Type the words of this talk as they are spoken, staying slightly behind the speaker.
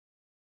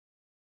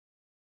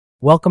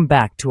Welcome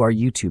back to our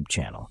YouTube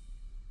channel.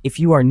 If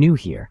you are new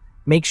here,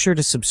 make sure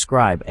to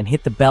subscribe and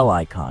hit the bell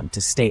icon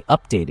to stay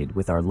updated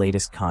with our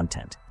latest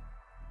content.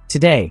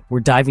 Today,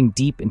 we're diving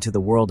deep into the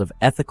world of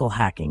ethical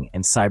hacking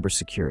and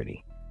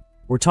cybersecurity.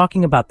 We're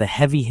talking about the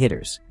heavy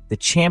hitters, the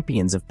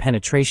champions of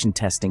penetration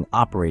testing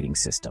operating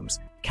systems,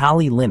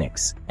 Kali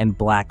Linux and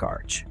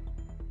BlackArch.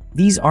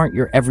 These aren't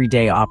your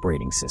everyday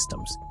operating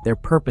systems. They're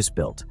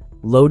purpose-built,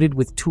 loaded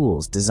with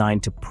tools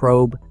designed to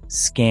probe,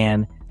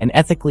 scan, and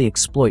ethically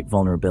exploit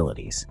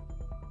vulnerabilities.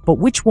 But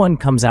which one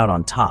comes out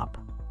on top?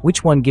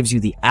 Which one gives you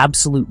the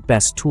absolute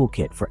best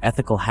toolkit for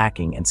ethical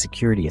hacking and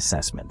security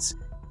assessments?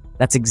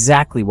 That's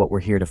exactly what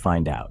we're here to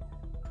find out.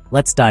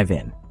 Let's dive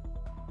in.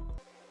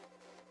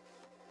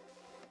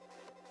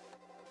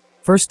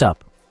 First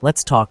up,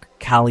 let's talk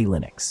Kali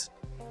Linux.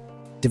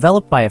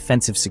 Developed by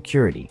Offensive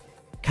Security,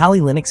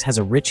 Kali Linux has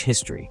a rich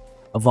history,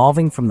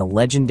 evolving from the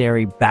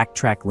legendary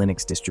Backtrack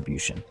Linux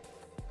distribution.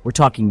 We're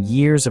talking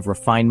years of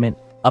refinement,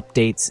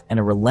 updates, and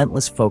a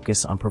relentless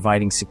focus on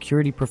providing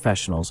security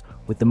professionals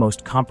with the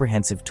most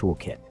comprehensive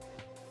toolkit.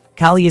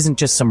 Kali isn't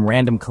just some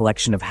random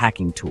collection of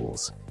hacking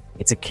tools.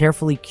 It's a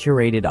carefully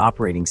curated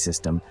operating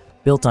system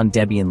built on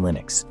Debian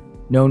Linux,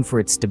 known for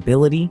its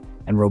stability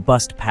and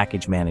robust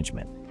package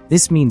management.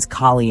 This means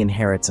Kali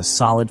inherits a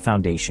solid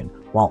foundation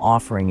while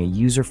offering a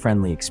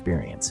user-friendly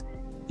experience,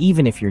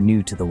 even if you're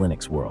new to the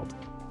Linux world.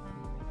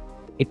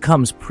 It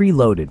comes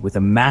preloaded with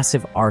a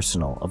massive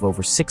arsenal of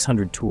over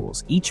 600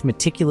 tools, each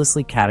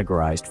meticulously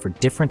categorized for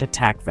different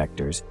attack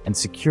vectors and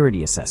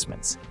security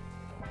assessments.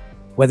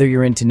 Whether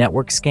you're into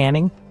network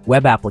scanning,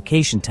 web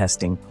application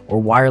testing,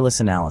 or wireless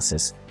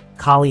analysis,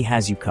 Kali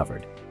has you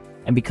covered.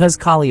 And because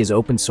Kali is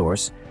open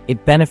source,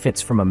 it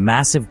benefits from a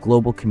massive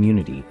global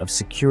community of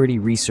security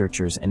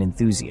researchers and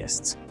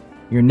enthusiasts.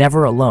 You're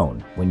never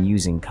alone when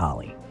using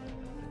Kali.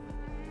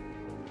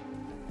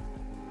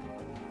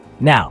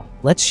 Now,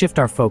 let's shift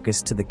our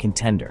focus to the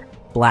contender,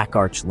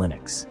 BlackArch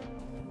Linux.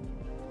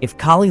 If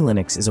Kali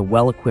Linux is a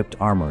well-equipped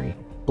armory,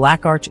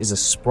 BlackArch is a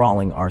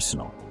sprawling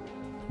arsenal.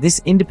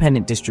 This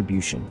independent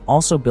distribution,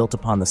 also built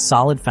upon the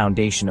solid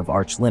foundation of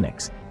Arch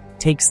Linux,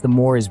 takes the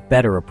more is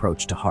better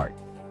approach to heart.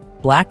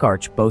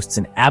 BlackArch boasts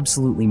an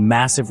absolutely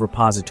massive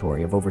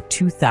repository of over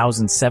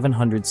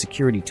 2,700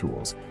 security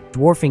tools,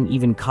 dwarfing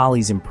even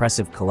Kali's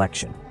impressive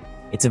collection.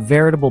 It's a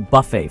veritable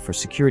buffet for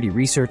security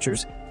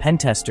researchers, pen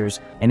testers,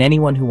 and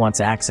anyone who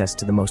wants access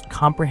to the most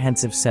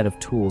comprehensive set of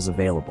tools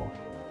available.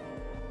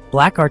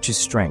 BlackArch's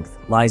strength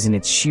lies in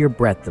its sheer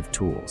breadth of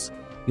tools.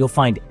 You'll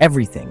find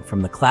everything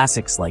from the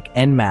classics like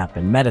Nmap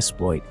and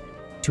Metasploit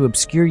to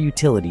obscure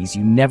utilities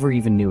you never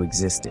even knew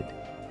existed.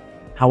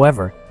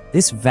 However,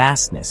 this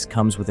vastness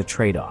comes with a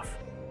trade-off.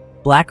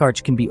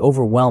 BlackArch can be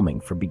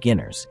overwhelming for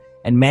beginners,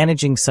 and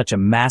managing such a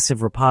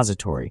massive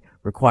repository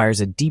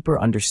requires a deeper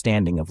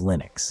understanding of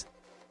Linux.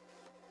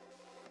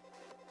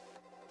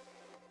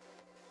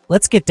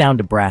 Let's get down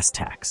to brass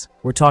tacks.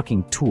 We're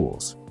talking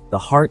tools, the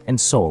heart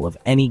and soul of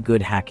any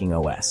good hacking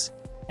OS.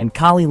 And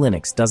Kali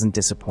Linux doesn't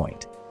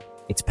disappoint.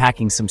 It's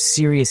packing some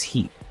serious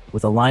heat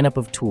with a lineup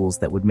of tools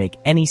that would make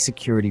any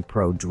security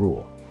pro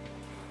drool.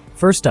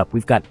 First up,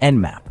 we've got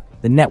Nmap,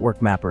 the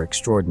network mapper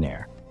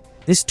extraordinaire.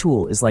 This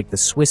tool is like the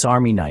Swiss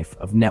Army knife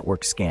of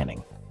network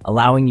scanning,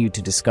 allowing you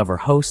to discover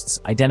hosts,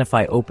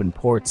 identify open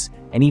ports,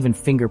 and even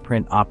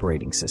fingerprint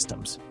operating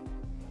systems.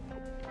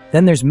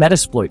 Then there's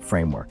Metasploit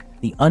Framework,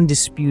 the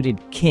undisputed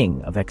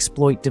king of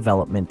exploit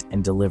development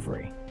and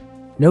delivery.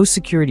 No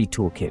security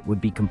toolkit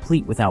would be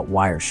complete without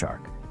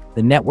Wireshark,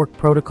 the network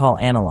protocol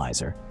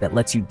analyzer that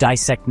lets you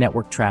dissect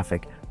network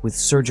traffic with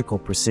surgical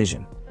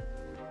precision.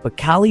 But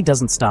Kali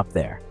doesn't stop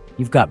there.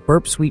 You've got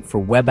Burp Suite for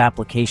web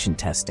application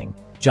testing,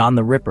 John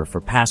the Ripper for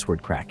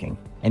password cracking,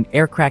 and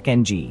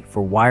AirCrackNG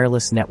for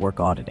wireless network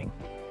auditing.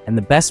 And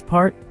the best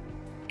part?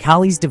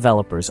 Kali's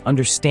developers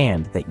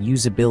understand that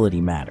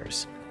usability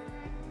matters.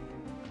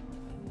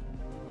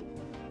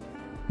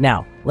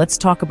 Now, let's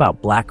talk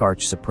about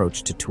BlackArch's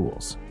approach to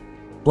tools.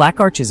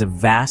 BlackArch is a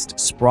vast,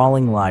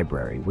 sprawling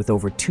library with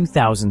over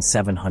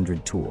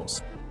 2,700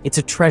 tools. It's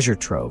a treasure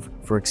trove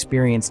for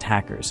experienced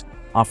hackers,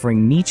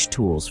 offering niche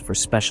tools for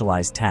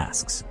specialized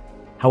tasks.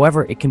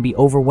 However, it can be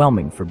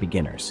overwhelming for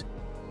beginners.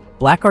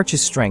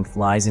 BlackArch's strength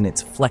lies in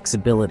its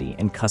flexibility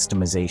and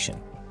customization.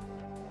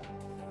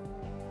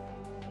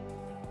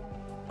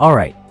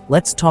 Alright,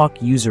 let's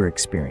talk user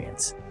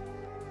experience.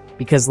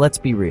 Because let's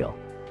be real,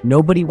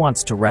 nobody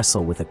wants to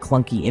wrestle with a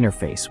clunky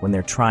interface when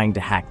they're trying to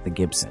hack the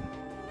Gibson.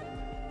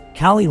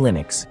 Kali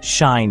Linux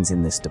shines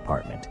in this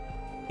department.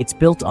 It's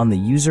built on the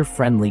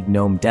user-friendly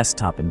GNOME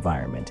desktop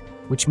environment,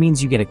 which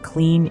means you get a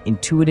clean,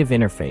 intuitive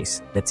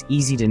interface that's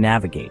easy to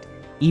navigate,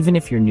 even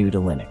if you're new to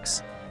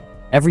Linux.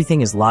 Everything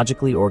is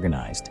logically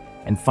organized,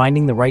 and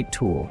finding the right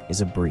tool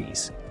is a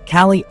breeze.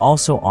 Kali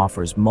also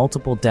offers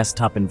multiple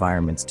desktop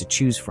environments to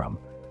choose from,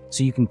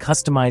 so you can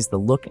customize the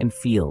look and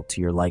feel to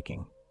your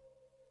liking.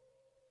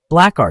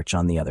 BlackArch,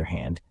 on the other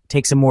hand,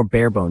 takes a more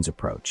bare-bones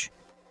approach.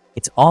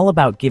 It's all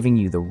about giving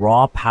you the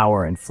raw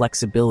power and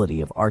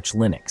flexibility of Arch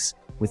Linux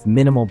with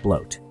minimal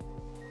bloat.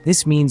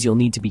 This means you'll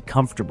need to be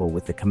comfortable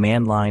with the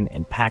command line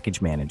and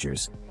package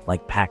managers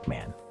like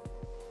Pacman.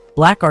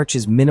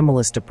 BlackArch's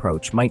minimalist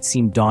approach might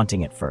seem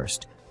daunting at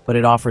first, but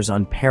it offers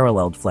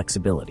unparalleled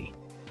flexibility.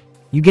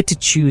 You get to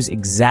choose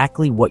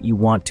exactly what you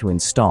want to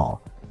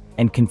install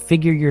and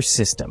configure your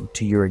system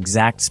to your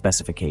exact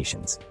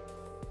specifications.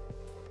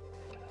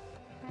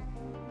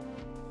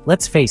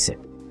 Let's face it,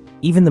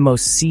 even the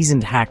most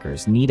seasoned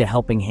hackers need a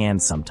helping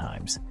hand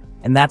sometimes,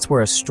 and that's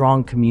where a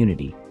strong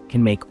community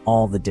can make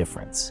all the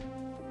difference.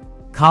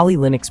 Kali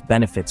Linux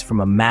benefits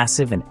from a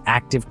massive and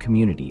active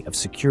community of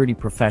security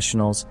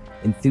professionals,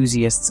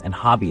 enthusiasts, and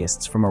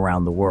hobbyists from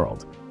around the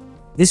world.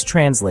 This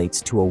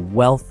translates to a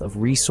wealth of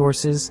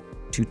resources,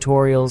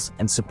 tutorials,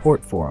 and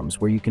support forums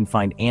where you can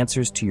find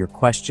answers to your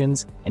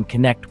questions and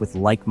connect with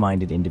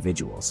like-minded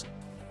individuals.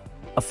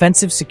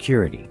 Offensive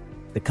Security,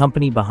 the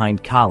company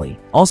behind Kali,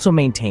 also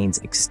maintains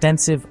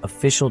extensive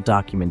official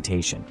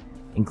documentation,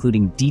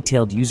 including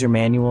detailed user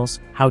manuals,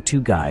 how-to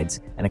guides,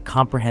 and a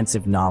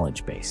comprehensive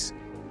knowledge base.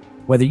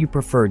 Whether you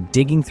prefer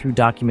digging through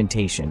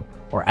documentation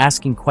or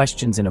asking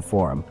questions in a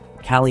forum,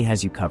 Kali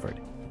has you covered.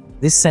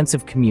 This sense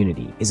of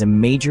community is a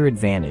major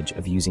advantage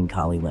of using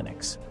Kali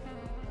Linux.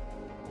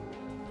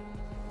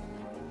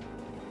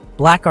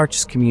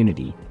 BlackArch's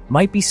community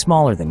might be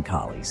smaller than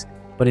Kali's,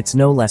 but it's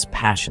no less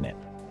passionate.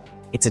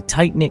 It's a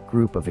tight-knit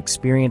group of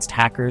experienced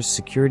hackers,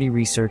 security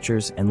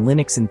researchers, and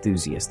Linux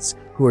enthusiasts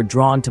who are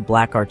drawn to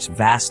BlackArch's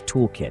vast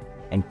toolkit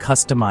and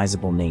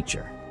customizable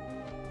nature.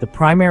 The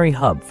primary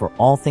hub for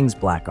all things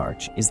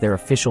BlackArch is their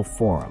official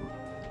forum.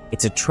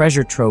 It's a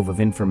treasure trove of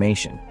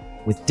information,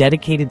 with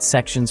dedicated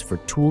sections for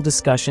tool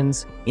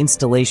discussions,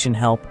 installation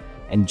help,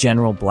 and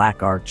general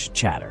BlackArch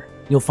chatter.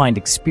 You'll find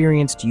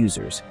experienced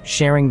users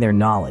sharing their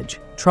knowledge,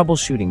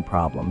 troubleshooting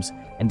problems,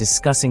 and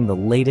discussing the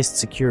latest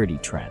security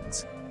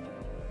trends.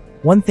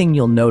 One thing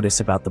you'll notice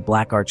about the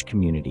BlackArch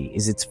community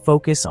is its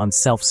focus on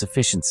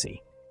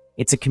self-sufficiency.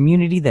 It's a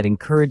community that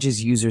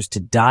encourages users to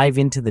dive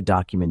into the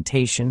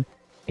documentation,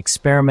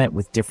 experiment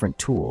with different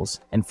tools,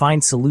 and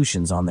find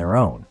solutions on their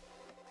own.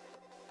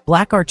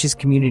 BlackArch's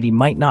community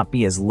might not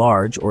be as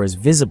large or as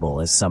visible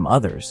as some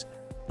others,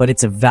 but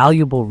it's a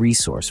valuable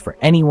resource for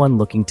anyone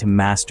looking to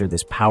master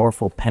this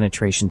powerful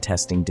penetration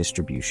testing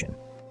distribution.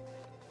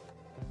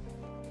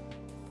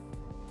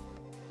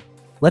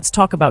 Let's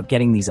talk about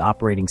getting these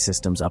operating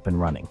systems up and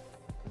running.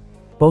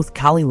 Both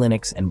Kali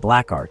Linux and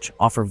BlackArch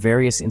offer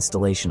various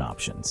installation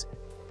options.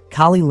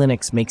 Kali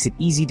Linux makes it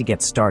easy to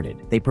get started.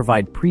 They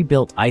provide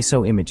pre-built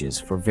ISO images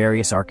for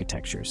various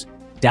architectures.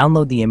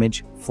 Download the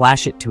image,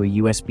 flash it to a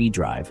USB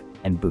drive,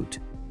 and boot.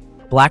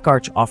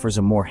 BlackArch offers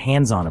a more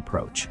hands-on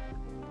approach.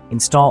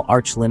 Install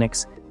Arch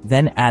Linux,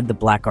 then add the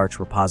BlackArch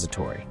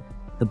repository.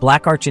 The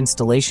BlackArch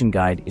installation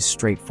guide is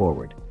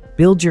straightforward.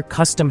 Build your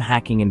custom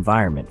hacking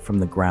environment from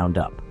the ground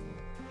up.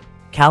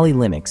 Kali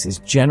Linux is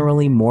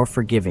generally more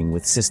forgiving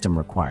with system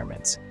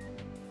requirements.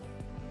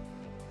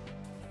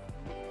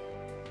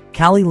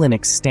 Kali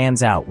Linux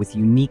stands out with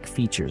unique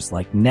features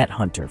like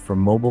NetHunter for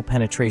mobile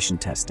penetration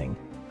testing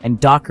and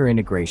Docker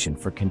integration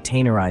for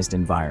containerized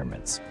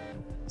environments.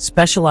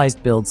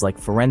 Specialized builds like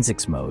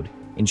forensics mode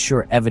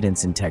ensure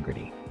evidence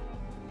integrity.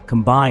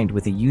 Combined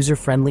with a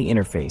user-friendly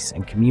interface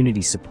and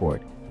community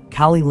support,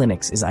 Kali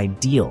Linux is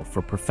ideal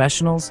for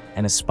professionals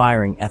and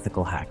aspiring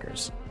ethical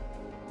hackers.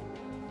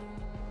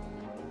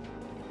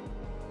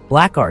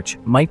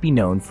 BlackArch might be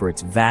known for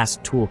its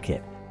vast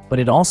toolkit, but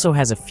it also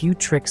has a few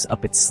tricks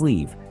up its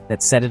sleeve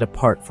that set it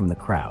apart from the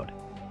crowd.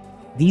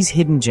 These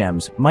hidden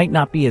gems might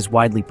not be as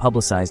widely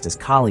publicized as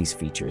Kali's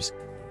features,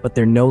 but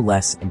they're no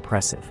less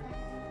impressive.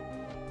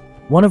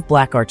 One of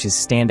BlackArch's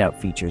standout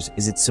features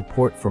is its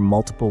support for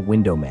multiple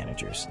window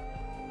managers.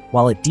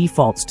 While it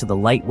defaults to the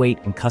lightweight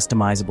and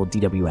customizable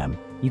DWM,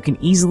 you can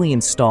easily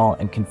install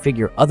and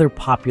configure other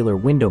popular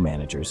window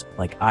managers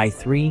like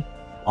i3,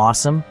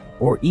 Awesome,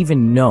 or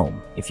even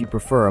GNOME if you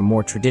prefer a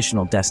more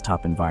traditional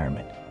desktop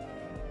environment.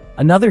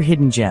 Another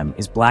hidden gem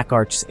is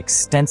BlackArch's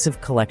extensive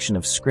collection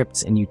of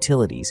scripts and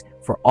utilities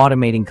for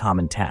automating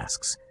common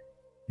tasks.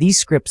 These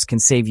scripts can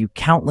save you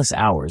countless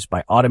hours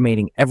by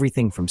automating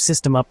everything from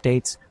system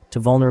updates to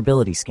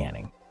vulnerability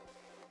scanning.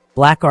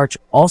 BlackArch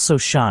also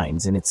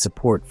shines in its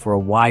support for a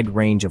wide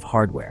range of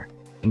hardware,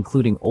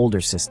 including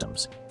older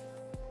systems.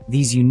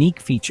 These unique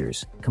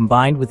features,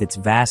 combined with its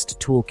vast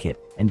toolkit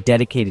and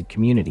dedicated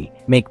community,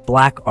 make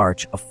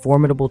BlackArch a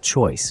formidable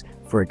choice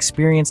for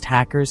experienced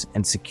hackers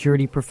and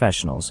security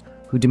professionals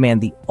who demand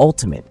the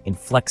ultimate in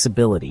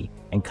flexibility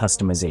and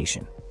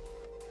customization.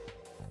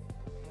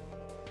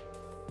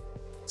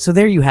 So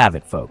there you have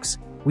it, folks.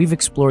 We've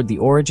explored the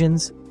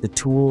origins, the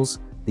tools,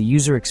 the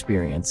user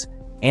experience,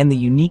 and the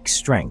unique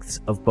strengths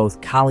of both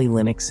Kali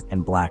Linux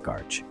and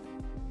BlackArch.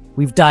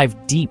 We've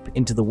dived deep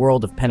into the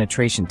world of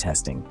penetration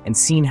testing and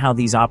seen how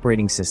these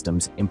operating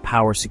systems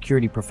empower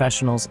security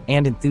professionals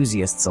and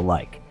enthusiasts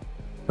alike.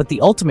 But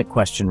the ultimate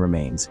question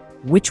remains,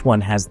 which one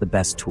has the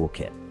best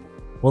toolkit?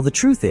 Well, the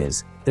truth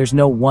is, there's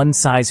no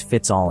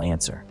one-size-fits-all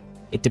answer.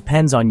 It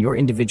depends on your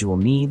individual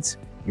needs,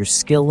 your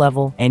skill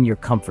level, and your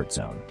comfort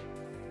zone.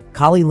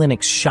 Kali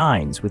Linux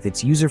shines with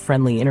its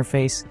user-friendly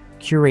interface,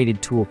 curated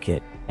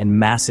toolkit, and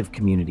massive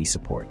community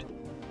support.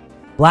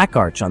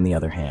 BlackArch, on the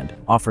other hand,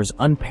 offers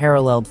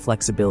unparalleled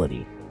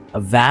flexibility, a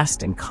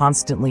vast and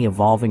constantly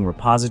evolving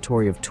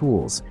repository of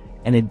tools,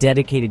 and a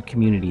dedicated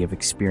community of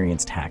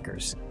experienced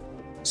hackers.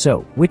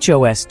 So, which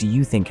OS do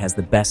you think has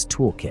the best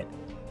toolkit?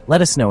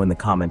 Let us know in the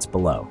comments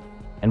below.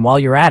 And while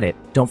you're at it,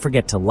 don't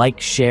forget to like,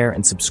 share,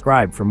 and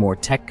subscribe for more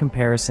tech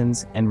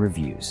comparisons and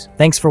reviews.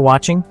 Thanks for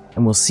watching,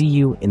 and we'll see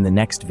you in the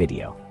next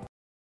video.